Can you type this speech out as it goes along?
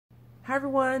Hi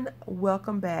everyone,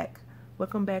 welcome back.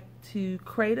 Welcome back to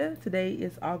Creda. Today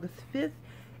is August 5th,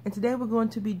 and today we're going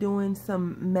to be doing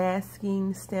some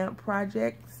masking stamp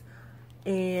projects.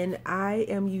 And I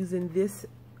am using this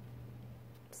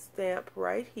stamp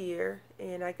right here,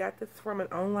 and I got this from an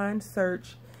online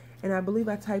search, and I believe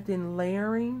I typed in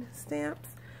layering stamps.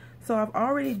 So I've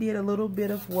already did a little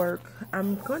bit of work.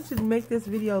 I'm going to make this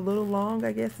video a little long.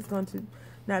 I guess it's going to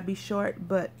not be short,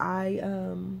 but I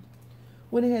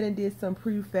went ahead and did some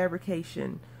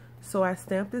prefabrication. So I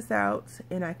stamped this out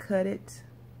and I cut it,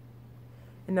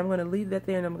 and I'm going to leave that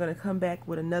there, and I'm going to come back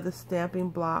with another stamping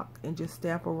block and just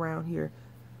stamp around here.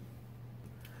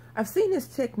 I've seen this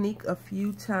technique a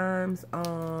few times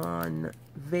on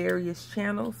various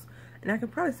channels, and I can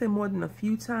probably say more than a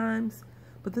few times,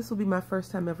 but this will be my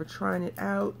first time ever trying it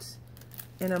out,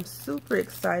 and I'm super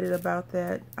excited about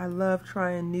that. I love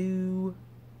trying new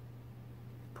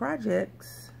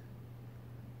projects,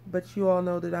 but you all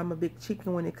know that I'm a big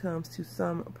chicken when it comes to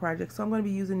some projects. So I'm going to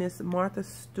be using this Martha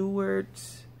Stewart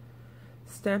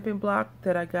stamping block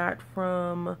that I got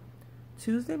from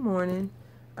Tuesday morning.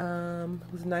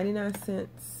 It was 99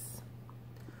 cents,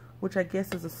 which I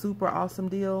guess is a super awesome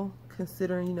deal,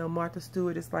 considering, you know, Martha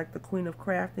Stewart is like the queen of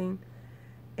crafting.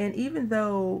 And even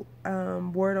though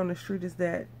word on the street is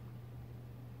that,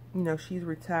 you know, she's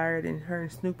retired and her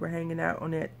and Snoop are hanging out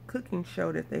on that cooking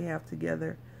show that they have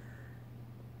together,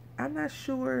 I'm not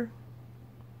sure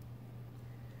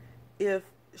if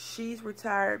she's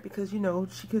retired, because, you know,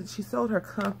 she sold her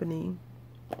company,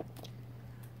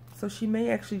 so she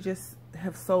may actually just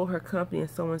have sold her company and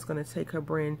someone's going to take her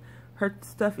brand. Her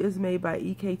stuff is made by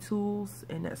EK Tools,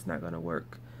 and that's not going to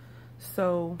work.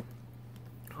 So,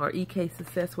 or EK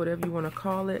Success, whatever you want to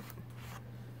call it.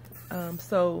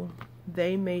 So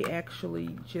they may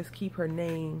actually just keep her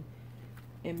name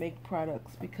and make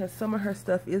products, because some of her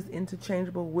stuff is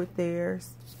interchangeable with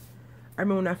theirs. I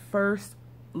mean, when I first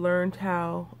learned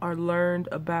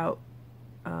about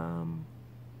I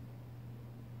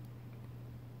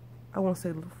won't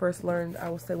say first learned,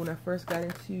 I would say when I first got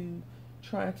into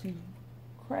trying to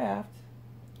craft,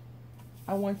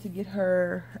 I wanted to get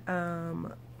her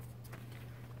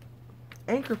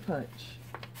anchor punch,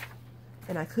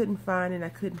 and I couldn't find it,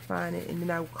 and then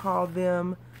I would call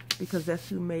them because that's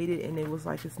who made it, and it was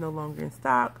like it's no longer in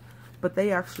stock, but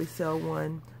they actually sell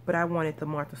one. But I wanted the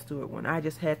Martha Stewart one. I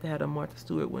just had to have the Martha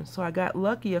Stewart one. So I got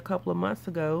lucky a couple of months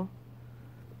ago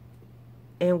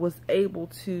and was able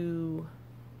to,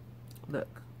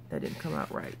 look, that didn't come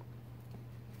out right.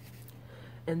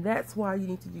 And that's why you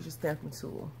need to use your stamping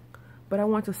tool. But I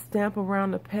want to stamp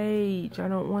around the page. I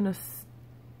don't want to,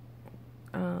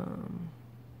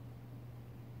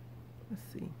 let's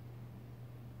see.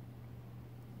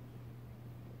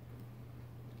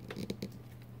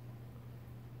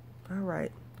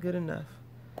 Alright, good enough.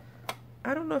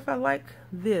 I don't know if I like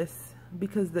this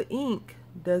because the ink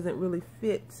doesn't really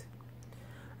fit.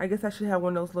 I guess I should have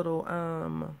one of those little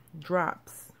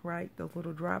drops, right? Those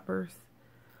little droppers.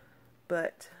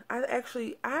 But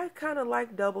I kind of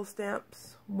like double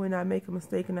stamps when I make a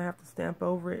mistake and I have to stamp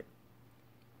over it.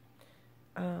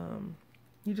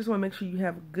 You just want to make sure you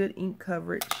have good ink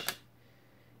coverage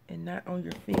and not on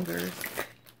your fingers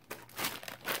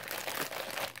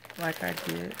like I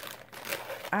did.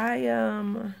 I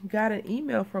got an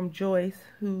email from Joyce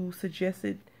who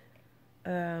suggested,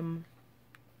 you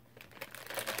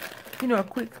know, a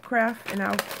quick craft, and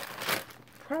I'll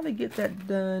probably get that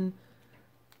done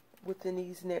within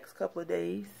these next couple of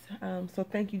days. So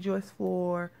thank you, Joyce,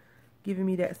 for giving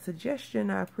me that suggestion.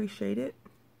 I appreciate it.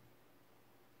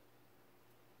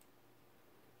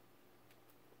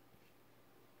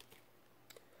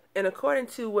 And according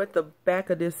to what the back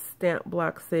of this stamp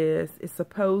block says, it's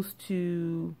supposed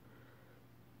to,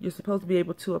 you're supposed to be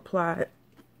able to apply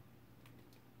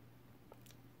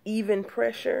even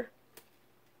pressure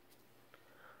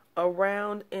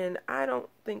around, and I don't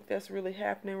think that's really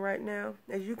happening right now.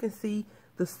 As you can see,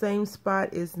 the same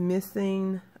spot is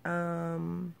missing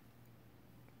the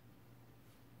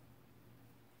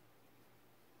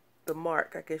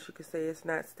mark. I guess you could say it's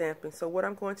not stamping. So what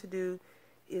I'm going to do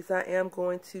is I am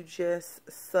going to just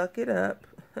suck it up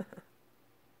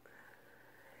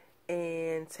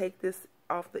and take this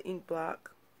off the ink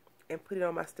block and put it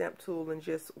on my stamp tool and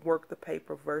just work the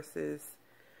paper versus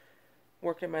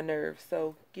working my nerves.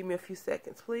 So give me a few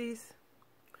seconds, please.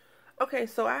 Okay,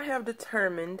 so I have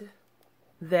determined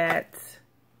that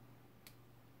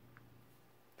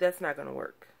that's not going to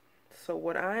work. So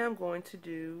what I am going to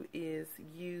do is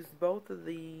use both of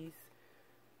these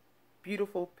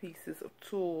beautiful pieces of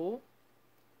tulle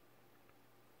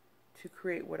to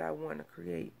create what I want to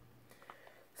create.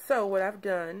 So what I've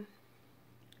done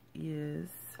is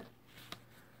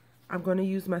I'm going to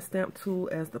use my stamp tool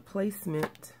as the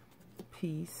placement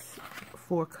piece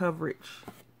for coverage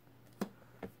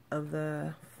of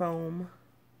the foam.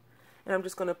 And I'm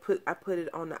just going to I put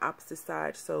it on the opposite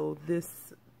side, so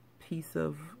this piece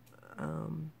of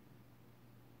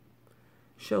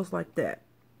shows like that.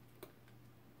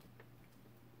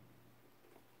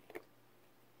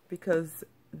 Because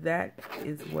that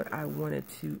is what I wanted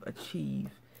to achieve.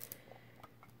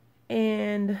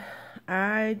 And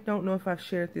I don't know if I've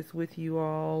shared this with you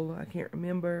all. I can't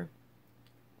remember.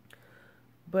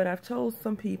 But I've told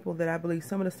some people that I believe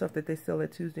some of the stuff that they sell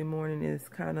at Tuesday Morning is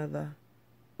kind of the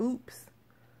oops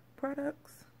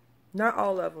products. Not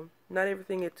all of them. Not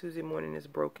everything at Tuesday Morning is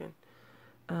broken.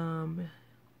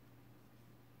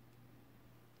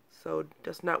 So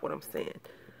that's not what I'm saying.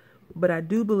 But I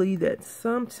do believe that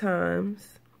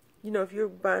sometimes, you know, if you're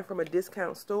buying from a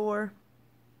discount store,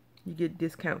 you get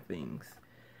discount things.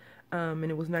 And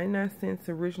it was 99 cents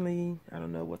originally. I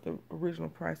don't know what the original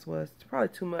price was. It's probably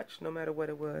too much no matter what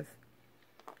it was.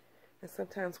 And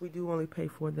sometimes we do only pay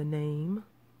for the name.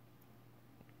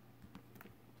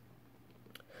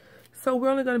 So we're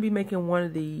only going to be making one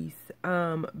of these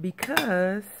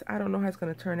because I don't know how it's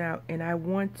going to turn out. And I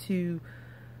want to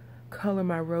color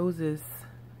my roses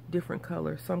different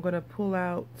colors. So I'm going to pull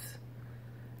out,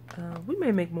 we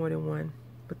may make more than one,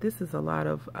 but this is a lot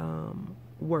of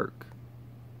work.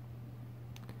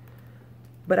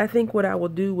 But I think what I will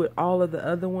do with all of the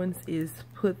other ones is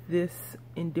put this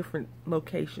in different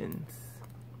locations.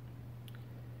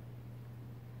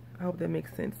 I hope that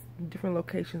makes sense. Different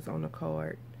locations on the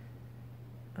card.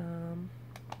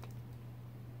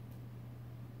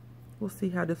 We'll see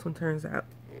how this one turns out.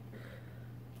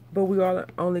 But we are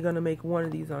only going to make one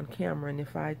of these on camera. And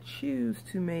if I choose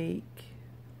to make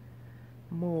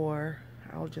more,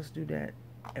 I'll just do that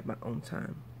at my own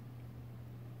time.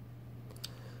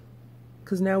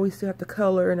 Because now we still have to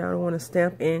color, and I don't want to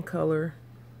stamp and color.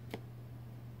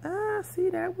 See,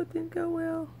 that one didn't go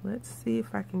well. Let's see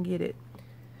if I can get it.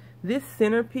 This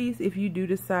centerpiece, if you do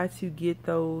decide to get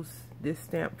this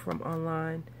stamp from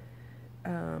online,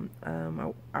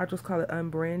 I'll just call it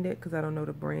unbranded because I don't know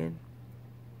the brand.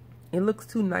 It looks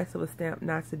too nice of a stamp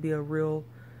not to be a real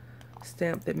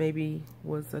stamp that maybe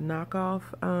was a knockoff.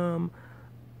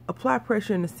 Apply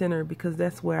pressure in the center because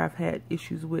that's where I've had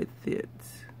issues with it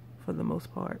for the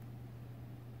most part.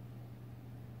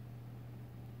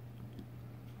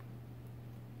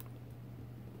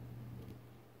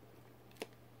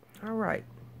 Alright.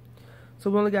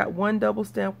 So we only got one double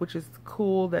stamp, which is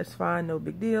cool. That's fine. No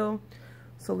big deal.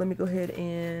 So let me go ahead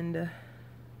and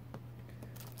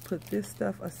put this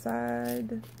stuff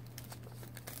aside.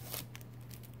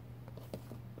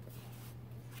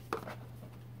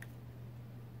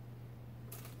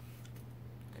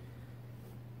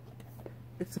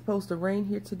 It's supposed to rain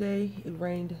here today. It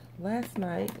rained last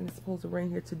night and it's supposed to rain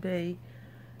here today.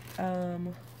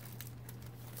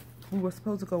 We were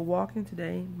supposed to go walking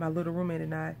today, my little roommate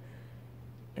and I,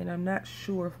 and I'm not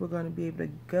sure if we're going to be able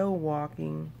to go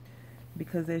walking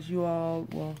because as you all,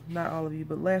 well, not all of you,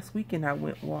 but last weekend I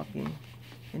went walking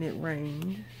and it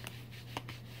rained.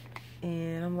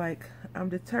 And I'm like, I'm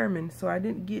determined, so I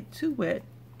didn't get too wet,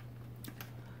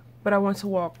 but I want to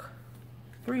walk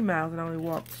 3 miles and I only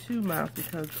walked 2 miles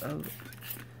because of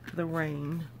the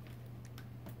rain.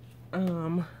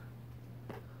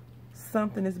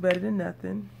 Something is better than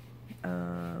nothing.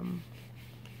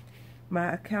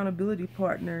 My accountability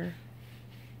partner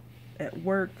at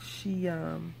work, she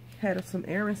had some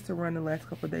errands to run the last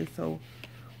couple of days, so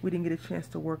we didn't get a chance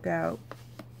to work out.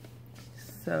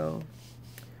 So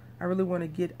I really want to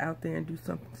get out there and do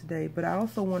something today, but I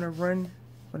also want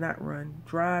to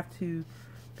drive to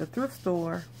the thrift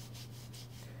store,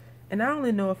 and I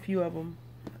only know a few of them.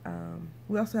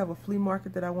 We also have a flea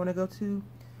market that I want to go to,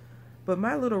 but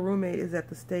my little roommate is at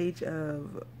the stage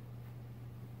of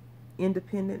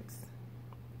independence.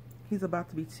 He's about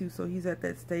to be 2, so he's at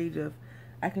that stage of,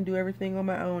 I can do everything on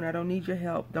my own. I don't need your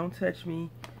help. Don't touch me.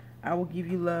 I will give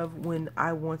you love when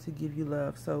I want to give you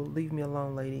love, so leave me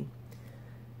alone, lady.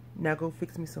 Now go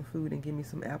fix me some food and give me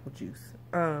some apple juice.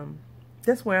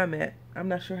 That's where I'm at. I'm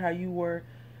not sure how you were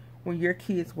when your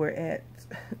kids were at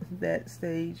that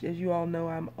stage. As you all know,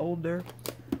 I'm older.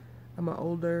 I'm an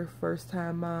older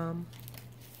first-time mom.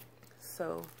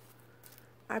 So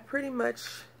I pretty much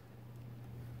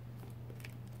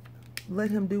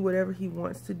let him do whatever he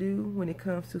wants to do when it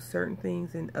comes to certain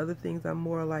things, and other things I'm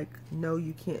more like, no,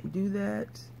 you can't do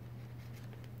that,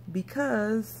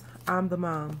 because I'm the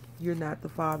mom. You're not the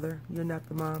father. You're not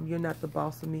the mom. You're not the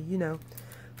boss of me, you know,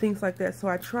 things like that. So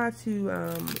I try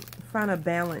to find a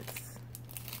balance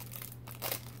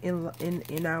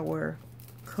in our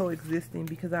coexisting,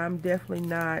 because I'm definitely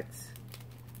not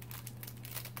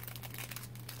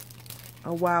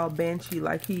a wild banshee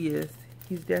like he is.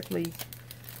 He's definitely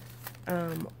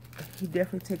he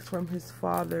definitely takes from his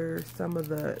father some of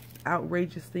the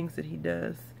outrageous things that he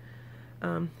does.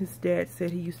 His dad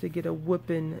said he used to get a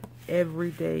whooping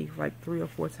every day, like 3 or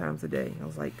 4 times a day. I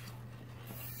was like,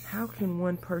 how can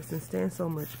one person stand so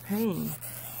much pain,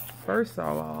 first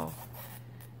of all?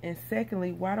 And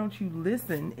secondly, why don't you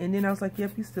listen? And then I was like,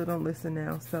 yep, you still don't listen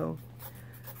now. So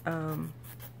I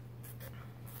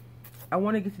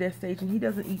want to get to that stage. And he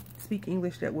doesn't speak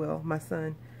English that well, my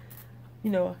son. You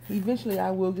know, eventually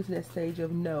I will get to that stage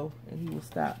of no, and he will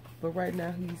stop. But right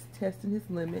now he's testing his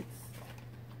limits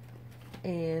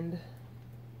and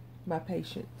my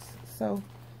patience. So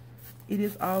it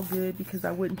is all good, because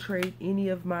I wouldn't trade any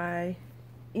of my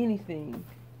anything.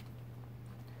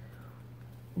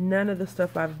 None of the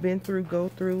stuff I've been through, go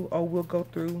through, or will go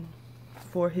through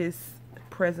for his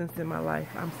presence in my life.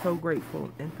 I'm so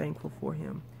grateful and thankful for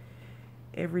him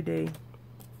every day,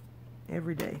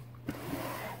 every day.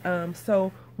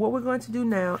 So what we're going to do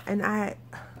now, and I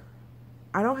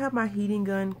don't have my heating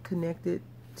gun connected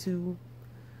to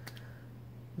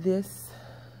this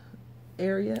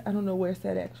area. I don't know where it's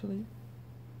at actually.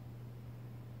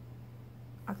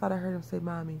 I thought I heard him say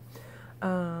mommy.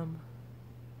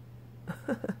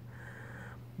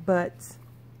 But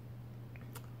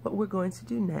what we're going to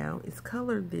do now is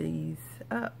color these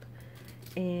up.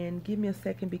 And give me a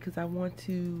second, because I want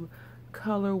to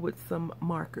color with some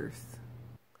markers.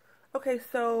 Okay,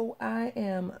 so I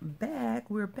am back.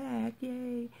 We're back,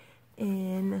 yay.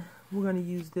 And we're going to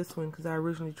use this one, because I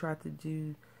originally tried to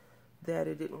do that.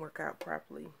 It didn't work out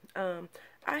properly. I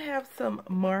have some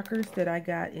markers that I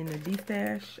got in a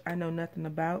D-stash I know nothing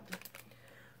about.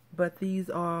 But these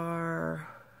are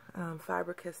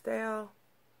Faber-Castell.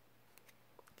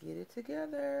 Get it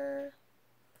together.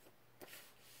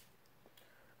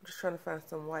 I'm just trying to find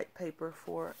some white paper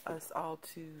for us all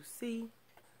to see.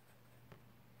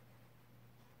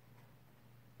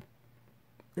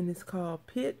 And it's called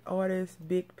Pit Artist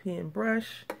Big Pen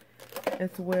Brush,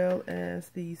 as well as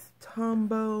these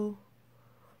Tombow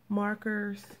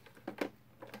markers.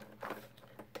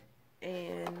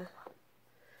 And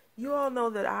you all know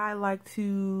that I like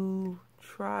to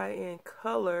try and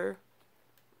color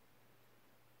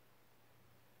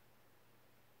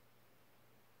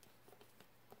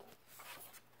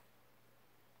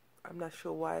I'm not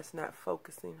sure why it's not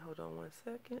focusing. Hold on one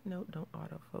second. No, don't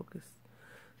autofocus.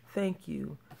 Thank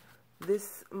you.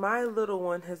 My little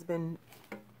one has been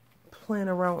playing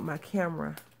around with my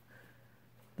camera,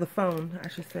 the phone, I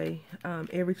should say,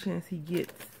 every chance he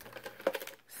gets.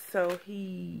 So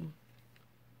he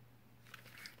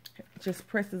just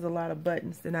presses a lot of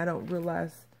buttons, and I don't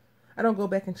go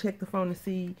back and check the phone to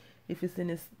see if it's in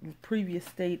its previous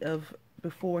state of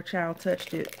before child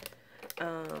touched it,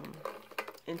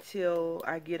 until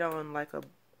I get on like a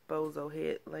bozo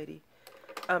head lady.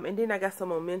 And then I got some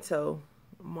Memento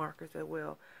markers as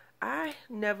well. I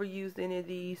never used any of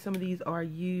these. Some of these are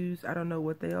used. I don't know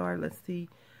what they are. Let's see.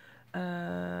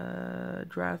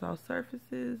 Dries all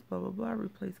surfaces, blah, blah, blah.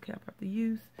 Replace cap after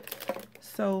use.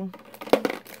 So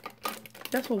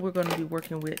that's what we're going to be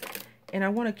working with. And I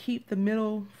want to keep the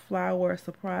middle flower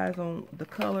surprise on the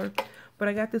color. But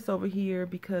I got this over here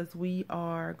because we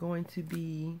are going to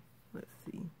be, let's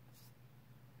see.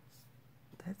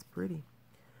 That's pretty.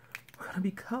 We're going to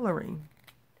be coloring.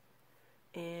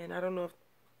 And I don't know if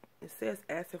it says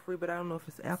acid free, but I don't know if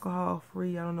it's alcohol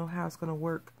free. I don't know how it's going to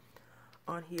work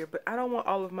on here. But I don't want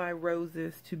all of my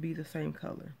roses to be the same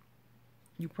color.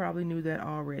 You probably knew that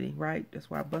already, right? That's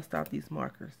why I bust out these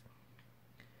markers.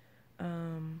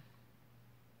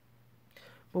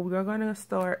 But we are going to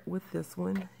start with this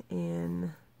one.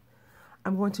 And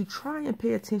I'm going to try and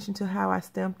pay attention to how I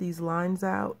stamp these lines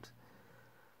out.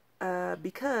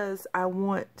 Because I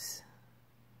want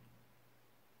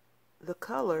the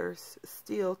colors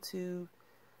still to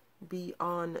be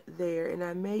on there. And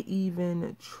I may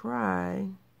even try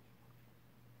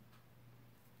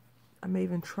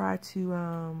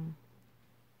to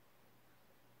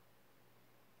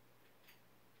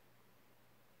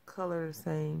color the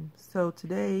same. So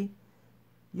today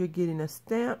you're getting a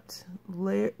stamped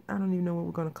layer. I don't even know what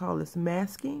we're going to call this.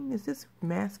 Masking? Is this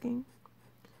masking?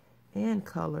 And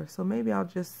color. So maybe I'll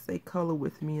just say color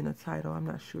with me in the title. I'm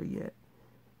not sure yet.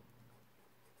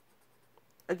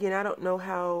 Again, I don't know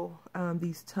how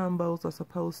these Tombows are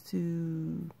supposed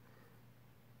to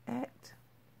act.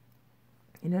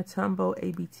 And that Tombow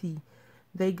ABT.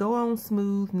 They go on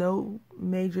smooth. No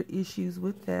major issues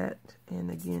with that.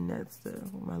 And again, that's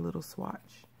my little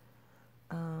swatch.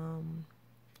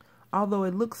 Although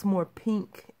it looks more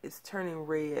pink, it's turning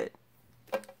red.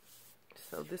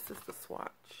 So this is the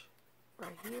swatch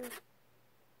right here.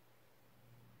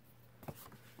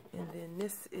 And then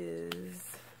this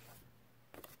is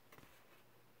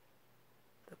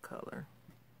the color.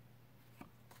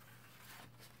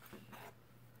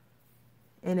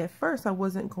 And at first I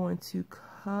wasn't going to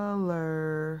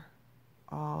color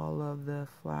all of the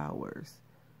flowers.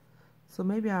 So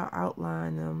maybe I'll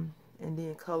outline them and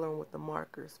then color them with the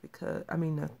markers, because, I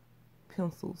mean the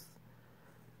pencils.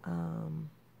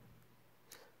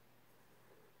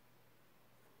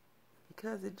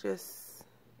 Because it just,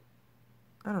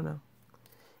 I don't know.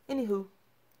 Anywho,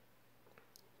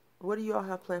 what do you all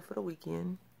have planned for the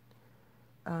weekend?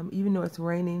 Even though it's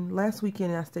raining. Last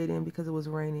weekend I stayed in because it was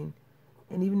raining.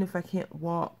 And even if I can't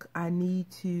walk, I need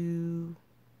to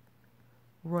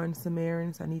run some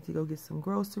errands. I need to go get some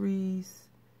groceries.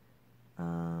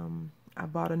 I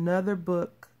bought another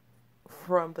book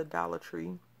from the Dollar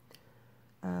Tree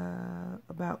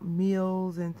about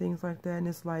meals and things like that. And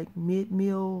it's like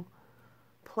mid-meal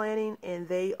planning. And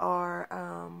they are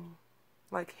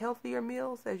like healthier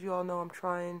meals. As you all know, I'm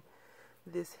trying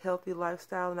this healthy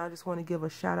lifestyle. And I just want to give a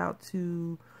shout out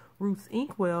to Ruth's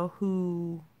Inkwell,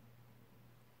 who,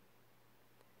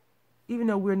 even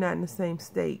though we're not in the same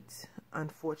state,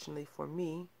 unfortunately for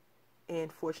me,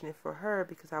 and fortunate for her,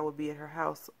 because I would be at her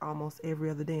house almost every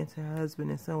other day until her husband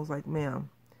and son was like, ma'am,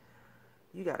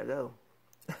 you gotta go.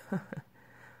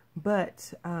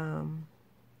 But,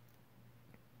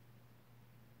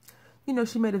 you know,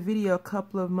 she made a video a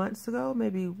couple of months ago,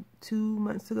 maybe 2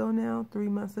 months ago now, 3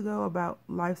 months ago, about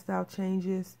lifestyle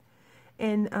changes.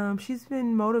 And she's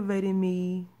been motivating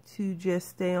me to just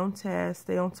stay on task,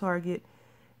 stay on target,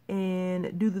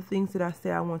 and do the things that I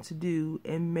say I want to do,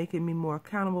 and making me more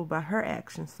accountable by her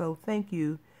actions. So thank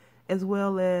you. As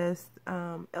well as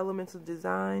Elemental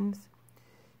Designs.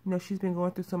 You know, she's been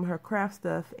going through some of her craft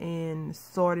stuff and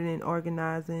sorting and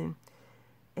organizing.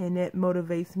 And that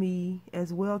motivates me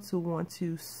as well to want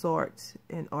to sort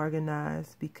and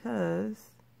organize,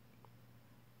 because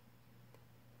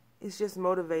it's just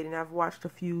motivating. I've watched a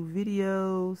few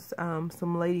videos.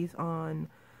 Some ladies on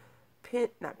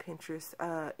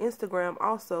Instagram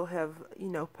also have, you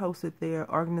know, posted their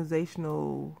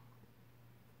organizational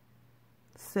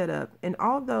setup. And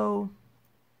although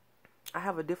I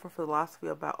have a different philosophy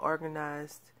about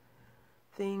organized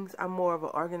things, I'm more of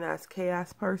an organized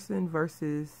chaos person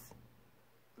versus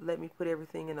let me put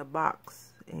everything in a box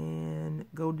and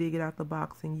go dig it out the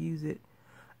box and use it.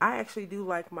 I actually do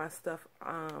like my stuff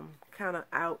kind of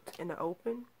out in the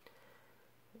open,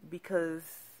 because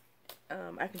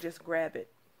I can just grab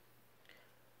it.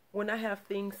 When I have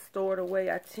things stored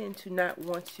away, I tend to not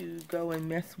want to go and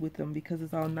mess with them because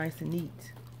it's all nice and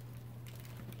neat.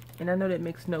 And I know that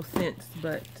makes no sense,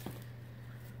 but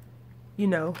you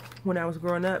know, when I was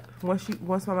growing up,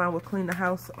 once my mom would clean the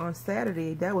house on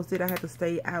Saturday, that was it. I had to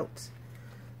stay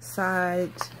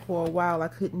outside for a while. I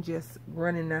couldn't just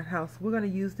run in that house. We're going to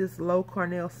use this Low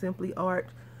Cornell Simply Art.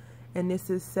 And this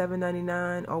is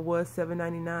 $7.99, or was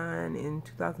 $7.99 in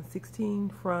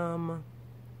 2016 from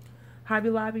Hobby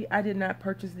Lobby. I did not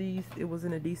purchase these. It was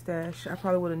in a D-stash. I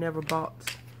probably would have never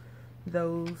bought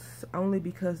those, only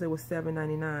because they were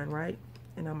 $7.99, right?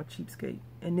 And I'm a cheapskate.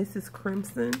 And this is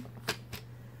Crimson.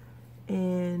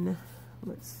 And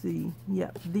let's see.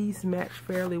 Yep, these match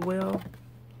fairly well,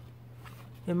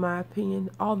 in my opinion.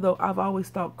 Although I've always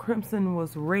thought Crimson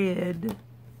was red,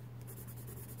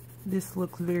 this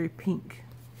looks very pink.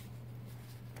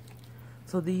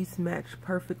 So these match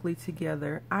perfectly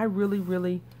together. I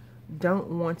really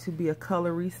don't want to be a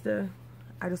colorista.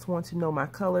 I just want to know my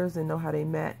colors and know how they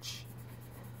match,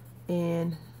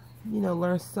 and you know,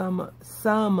 learn some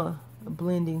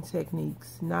blending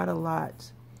techniques. Not a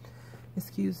lot.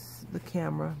 Excuse the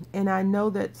camera. And I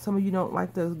know that some of you don't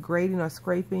like the grating or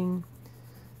scraping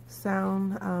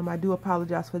sound. I do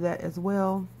apologize for that as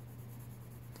well.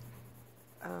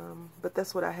 But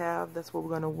that's what I have. That's what we're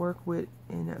going to work with,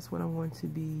 and that's what I'm going to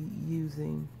be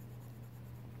using.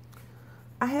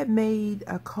 I had made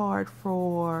a card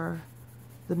for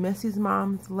the Messy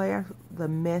Mom's Life. The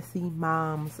Messy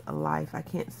Mom's Life. I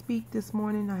can't speak this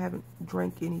morning. I haven't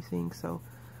drank anything, so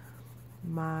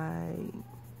my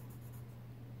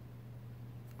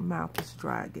mouth is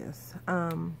dry, I guess.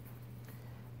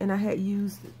 And I had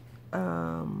used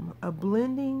a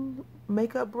blending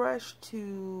makeup brush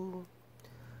to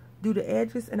do the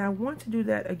edges, and I want to do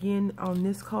that again on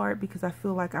this card because I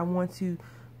feel like I want to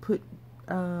put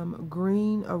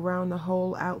green around the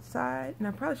whole outside, and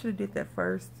I probably should have did that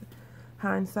first.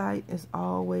 Hindsight is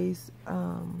always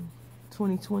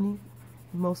 2020.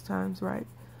 most times, right?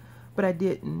 But I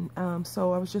didn't.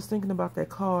 So I was just thinking about that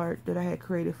card that I had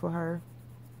created for her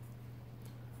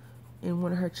in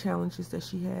one of her challenges that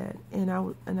she had, and I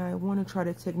want to try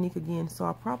that technique again. So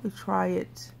I'll probably try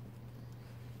it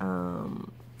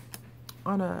on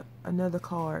another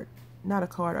card, not a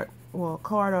card, well, a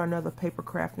card or another paper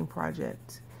crafting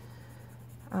project.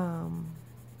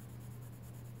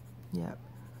 Yep.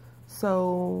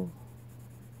 So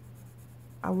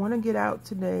I want to get out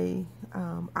today.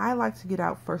 I like to get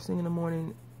out first thing in the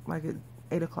morning, like at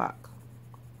 8 o'clock.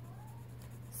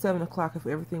 7 o'clock if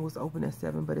everything was open at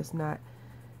 7, but it's not.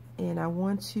 And I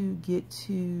want to get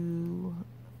to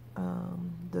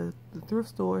the thrift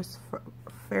stores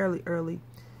fairly early,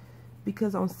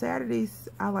 because on Saturdays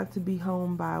I like to be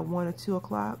home by 1 or 2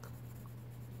 o'clock,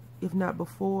 if not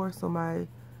before. So my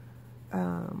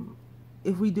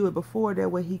if we do it before,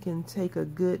 that way he can take a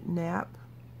good nap.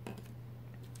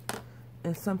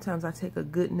 And sometimes I take a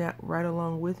good nap right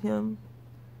along with him,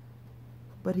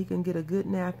 but he can get a good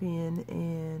nap in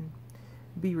and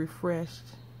be refreshed.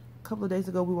 A couple of days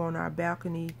ago we were on our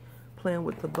balcony playing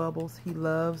with the bubbles. He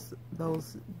loves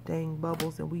those dang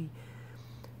bubbles, and we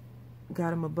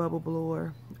got him a bubble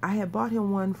blower. I had bought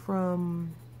him one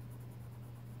from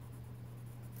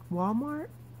Walmart,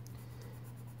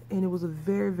 and it was a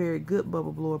very, very good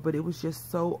bubble blower, but it was just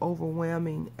so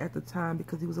overwhelming at the time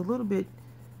because he was a little bit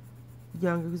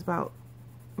younger. He was about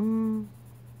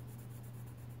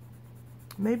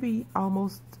maybe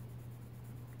almost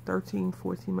 13,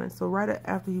 14 months. So right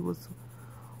after he was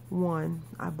 1,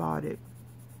 I bought it.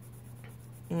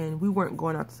 And we weren't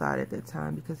going outside at that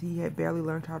time because he had barely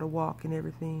learned how to walk and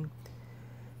everything.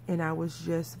 And I was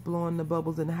just blowing the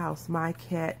bubbles in the house. My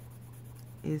cat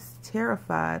is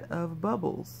terrified of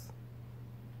bubbles.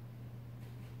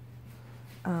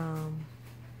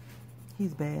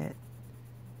 He's bad.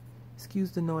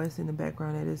 Excuse the noise in the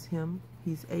background. That is him.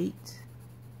 He's 8.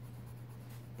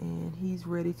 And he's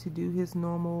ready to do his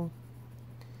normal,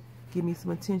 give me some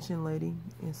attention lady.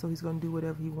 And so he's going to do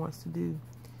whatever he wants to do.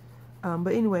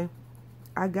 But anyway,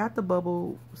 I got the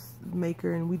bubble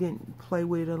maker and we didn't play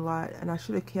with it a lot. And I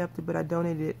should have kept it, but I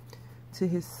donated it to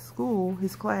his school,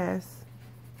 his class.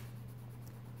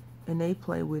 And they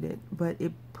play with it. But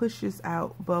it pushes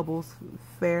out bubbles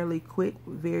fairly quick,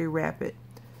 very rapid.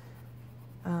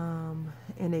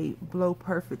 And they blow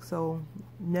perfect. So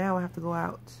now I have to go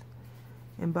out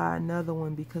and buy another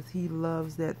one because he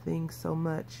loves that thing so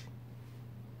much.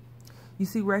 You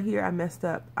see right here I messed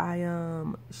up. I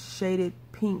shaded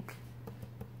pink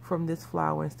from this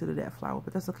flower instead of that flower,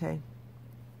 but that's okay.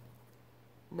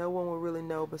 No one will really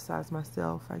know besides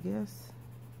myself, I guess.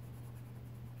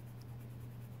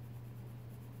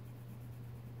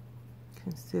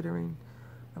 Considering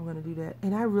I'm going to do that.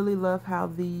 And I really love how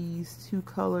these two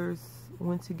colors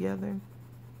went together.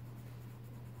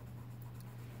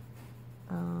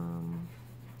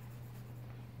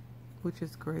 Which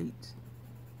is great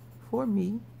for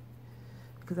me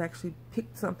because I actually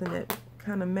picked something that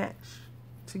kind of matched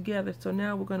together. So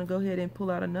now we're going to go ahead and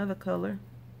pull out another color.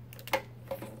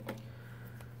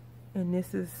 And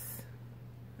this is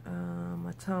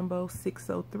a Tombow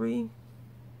 603.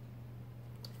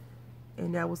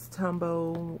 And that was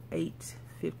Tombow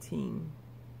 815.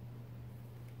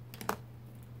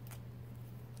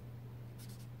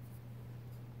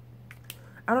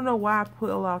 I don't know why I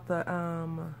pull out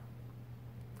the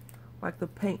like the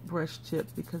paintbrush tip,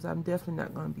 because I'm definitely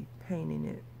not going to be painting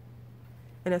it.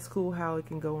 And that's cool how it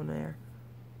can go in there.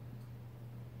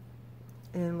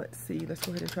 And let's see, let's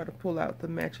go ahead and try to pull out the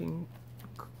matching.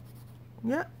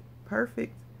 Yep,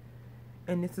 perfect.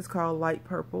 And this is called light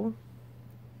purple.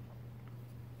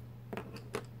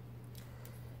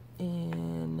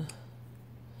 And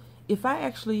if I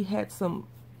actually had some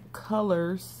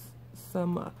colors,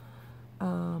 some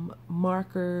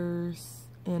markers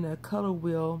and a color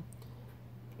wheel,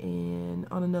 and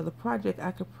on another project, I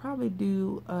could probably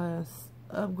do a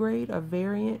upgrade, a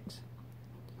variant,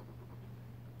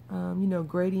 you know,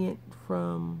 gradient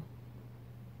from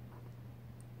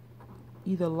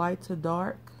either light to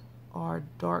dark or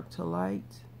dark to light,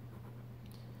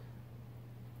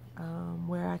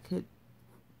 where I could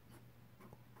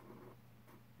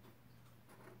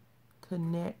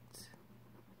connect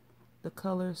the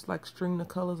colors, like string the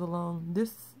colors along.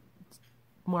 This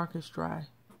mark is dry.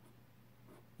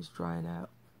 It's drying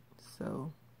out.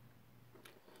 So,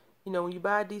 you know, when you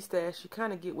buy a D-Stash, you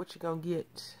kind of get what you're going to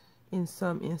get in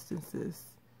some instances.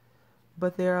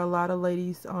 But there are a lot of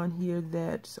ladies on here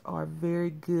that are very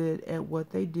good at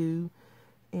what they do.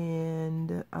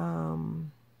 And, you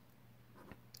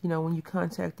know, when you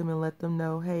contact them and let them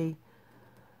know, hey,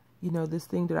 you know, this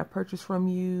thing that I purchased from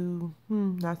you,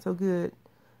 not so good,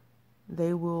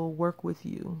 they will work with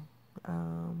you.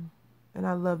 And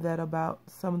I love that about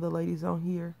some of the ladies on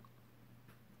here.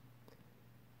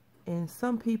 And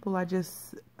some people I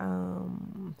just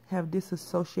have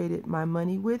disassociated my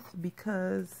money with,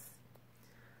 because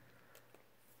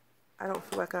I don't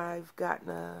feel like I've gotten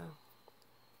a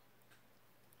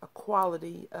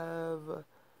quality of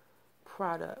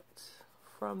product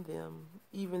from them,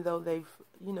 even though they've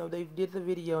did the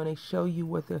video and they show you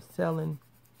what they're selling.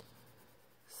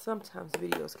 Sometimes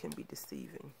videos can be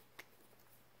deceiving,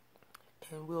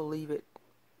 and we'll leave it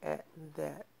at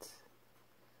that.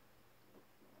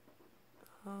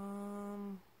 I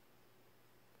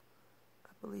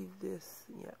believe this,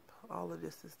 yep, all of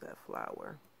this is that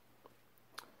flower.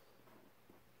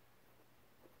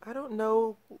 I don't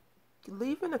know,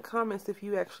 leave in the comments if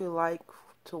you actually like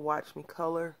to watch me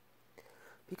color,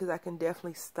 because I can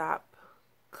definitely stop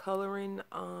coloring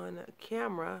on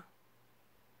camera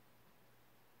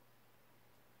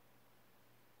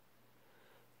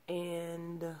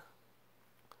and,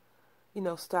 you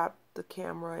know, stop the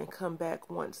camera and come back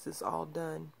once it's all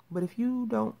done. But if you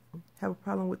don't have a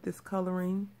problem with this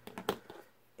coloring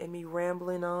and me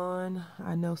rambling on,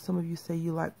 I know some of you say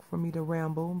you like for me to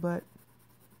ramble, but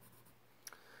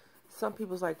some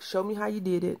people's like, show me how you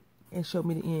did it and show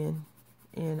me the end.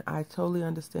 And I totally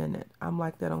understand that. I'm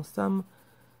like that on some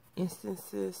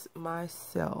instances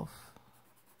myself.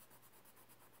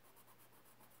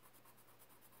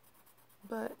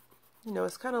 But, you know,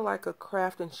 it's kind of like a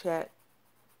craft and chat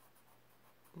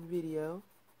video.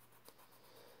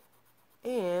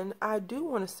 And I do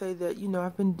want to say that, you know,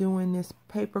 I've been doing this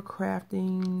paper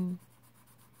crafting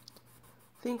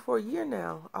thing for a year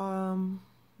now.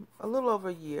 A little over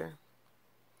a year.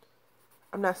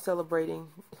 I'm not celebrating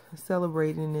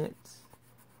it.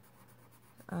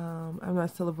 I'm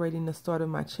not celebrating the start of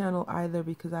my channel either,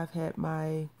 because I've had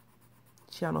my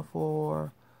channel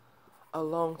for a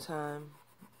long time.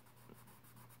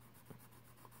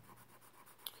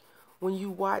 When you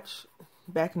watch,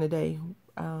 back in the day,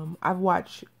 I've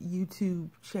watched YouTube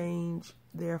change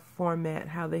their format,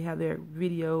 how they have their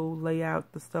video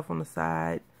layout, the stuff on the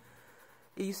side.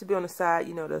 It used to be on the side,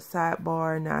 you know, the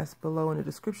sidebar, now it's below in the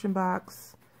description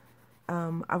box.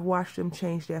 I've watched them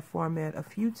change that format a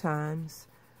few times,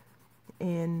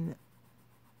 and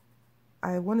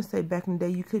I want to say back in the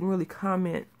day you couldn't really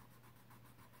comment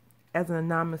as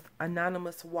an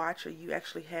anonymous watcher. You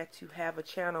actually had to have a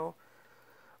channel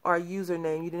or a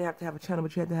username. You didn't have to have a channel,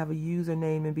 but you had to have a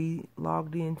username and be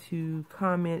logged in to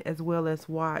comment as well as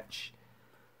watch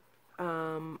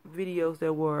videos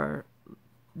that were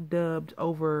dubbed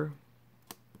over,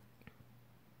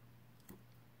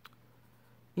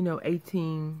 you know,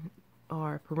 18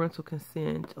 or parental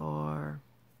consent or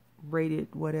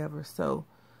rated whatever. So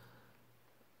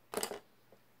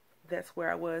that's where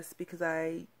I was, because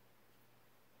I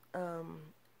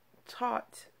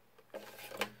taught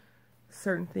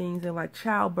certain things, and like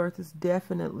childbirth is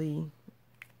definitely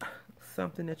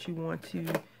something that you want to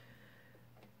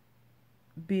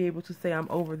be able to say, I'm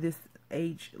over this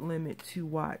age limit to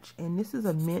watch. And this is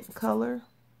a mint color.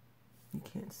 You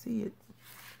can't see it.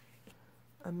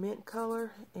 A mint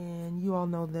color, and you all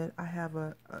know that I have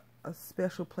a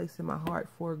special place in my heart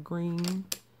for green,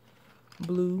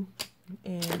 blue,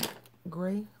 and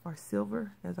gray, or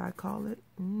silver as I call it.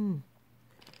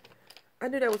 I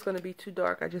knew that was going to be too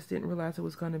dark. I just didn't realize it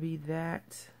was going to be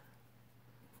that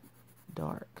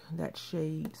dark, that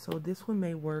shade. So this one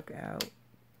may work out,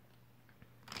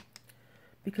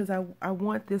 because I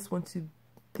want this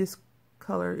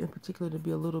color in particular to be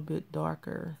a little bit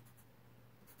darker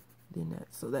than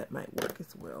that. So that might work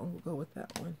as well. We'll go with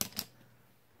that one.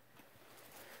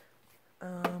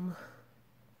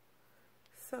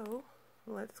 So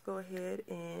let's go ahead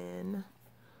and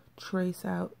trace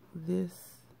out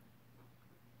this.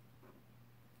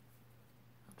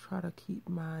 I'll try to keep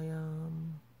my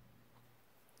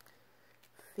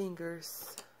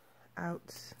fingers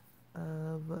out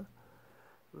of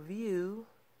view.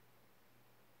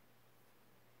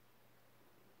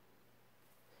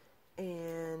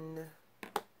 And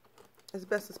as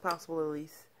best as possible, at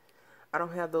least. I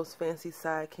don't have those fancy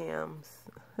side cams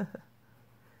that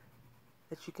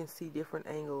you can see different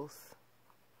angles.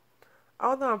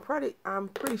 Although I'm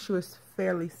pretty sure it's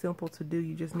fairly simple to do.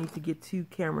 You just need to get 2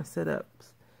 camera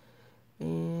setups.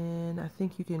 And I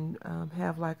think you can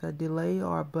have like a delay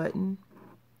or a button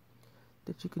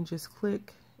that you can just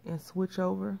click and switch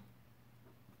over.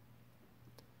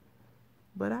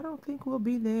 But I don't think we'll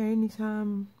be there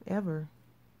anytime ever.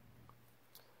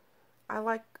 I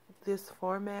like this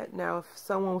format. Now, if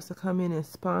someone was to come in and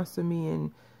sponsor me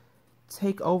and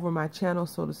take over my channel,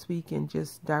 so to speak, and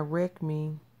just direct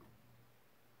me,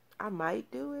 I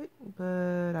might do it,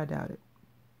 but I doubt it.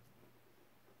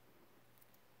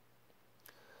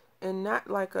 And not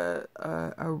like a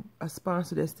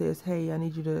sponsor that says, hey, I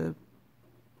need you to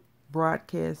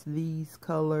broadcast these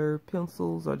color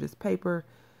pencils or just paper.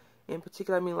 In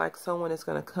particular, I mean like someone that's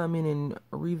going to come in and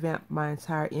revamp my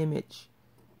entire image.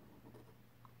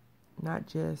 Not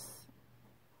just,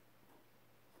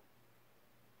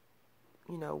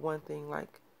 you know, one thing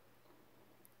like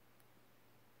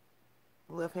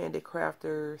left-handed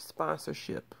crafter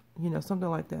sponsorship, you know, something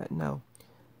like that. No.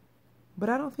 But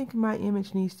I don't think my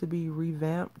image needs to be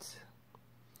revamped.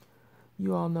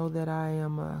 You all know that I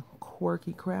am a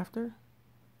quirky crafter.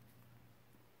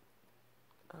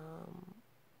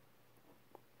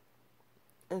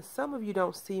 And some of you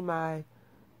don't see my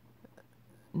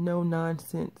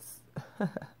no-nonsense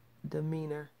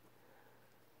demeanor.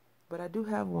 But I do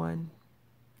have one.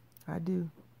 I do.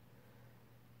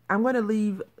 I'm going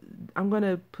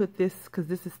to put this, because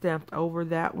this is stamped over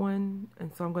that one.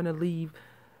 And so I'm going to leave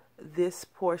this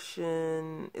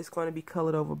portion, is going to be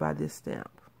colored over by this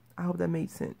stamp. I hope that made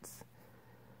sense.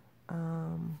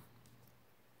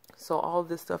 So all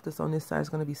this stuff that's on this side is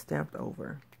going to be stamped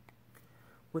over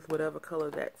with whatever color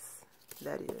that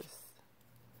is.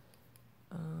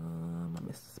 I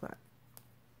missed the spot.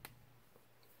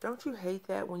 Don't you hate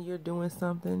that when you're doing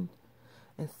something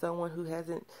and someone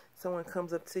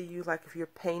comes up to you, like if you're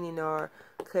painting or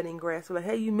cutting grass, like,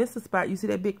 hey, you missed a spot. You see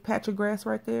that big patch of grass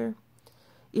right there?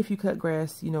 If you cut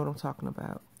grass, you know what I'm talking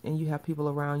about. And you have people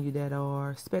around you that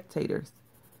are spectators.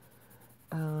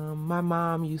 My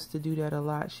mom used to do that a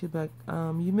lot. She'd be like,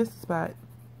 you missed a spot.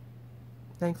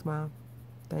 Thanks, Mom.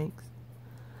 Thanks.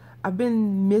 I've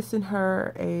been missing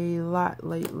her a lot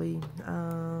lately.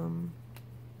 I'm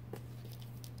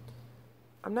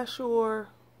not sure.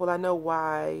 Well, I know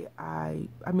why I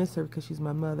miss her, because she's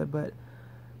my mother, but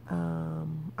I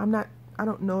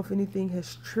don't know if anything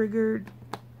has triggered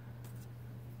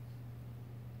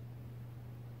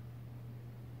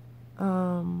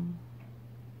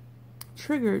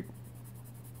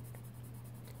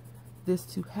this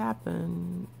to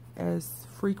happen as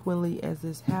frequently as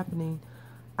it's happening.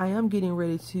 I am getting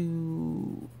ready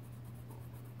to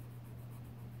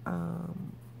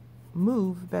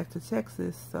move back to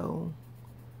Texas, so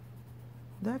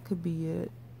that could be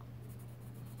it.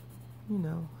 You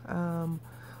know,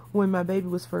 when my baby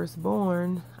was first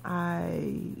born,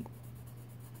 I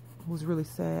was really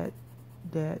sad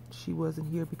that she wasn't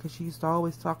here, because she used to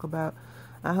always talk about,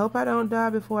 I hope I don't die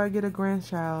before I get a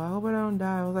grandchild. I hope I don't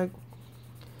die. I was like,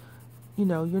 you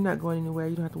know, you're not going anywhere.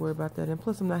 You don't have to worry about that. And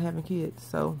plus, I'm not having kids.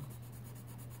 So,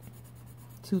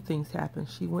 two things happened.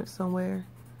 She went somewhere,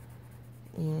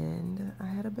 and I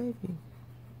had a baby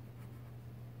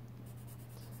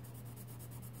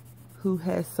who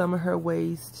has some of her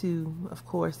ways too. Of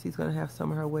course, he's going to have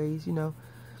some of her ways, you know.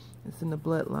 It's in the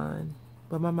bloodline.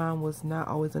 But my mom was not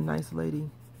always a nice lady.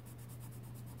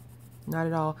 Not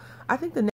at all. I think the